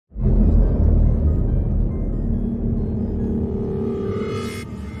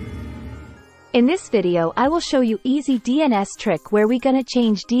In this video I will show you easy DNS trick where we gonna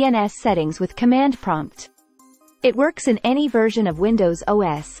change DNS settings with command prompt. It works in any version of Windows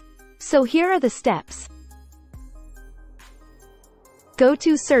OS. So here are the steps. Go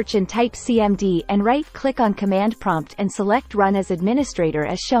to search and type CMD and right-click on command prompt and select Run as administrator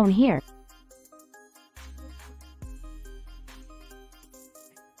as shown here.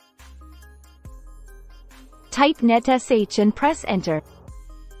 Type netsh and press enter.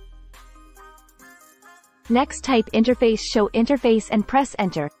 Next type interface show interface and press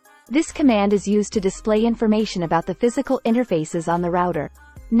enter. This command is used to display information about the physical interfaces on the router.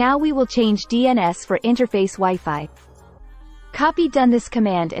 Now we will change DNS for interface Wi-Fi. Copy done this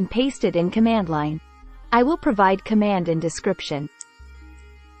command and paste it in command line. I will provide command in description.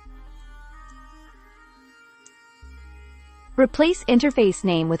 Replace interface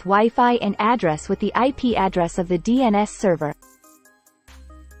name with Wi-Fi and address with the IP address of the DNS server.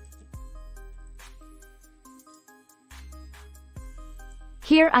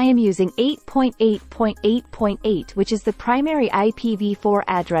 Here I am using 8.8.8.8, which is the primary IPv4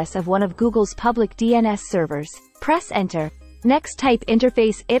 address of one of Google's public DNS servers. Press enter. Next type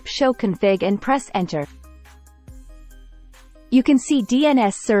interface IP show config and press enter. You can see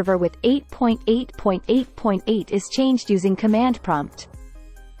DNS server with 8.8.8.8 is changed using command prompt.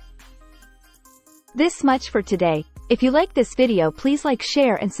 This much for today. If you like this video, please like,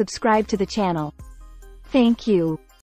 share and subscribe to the channel. Thank you.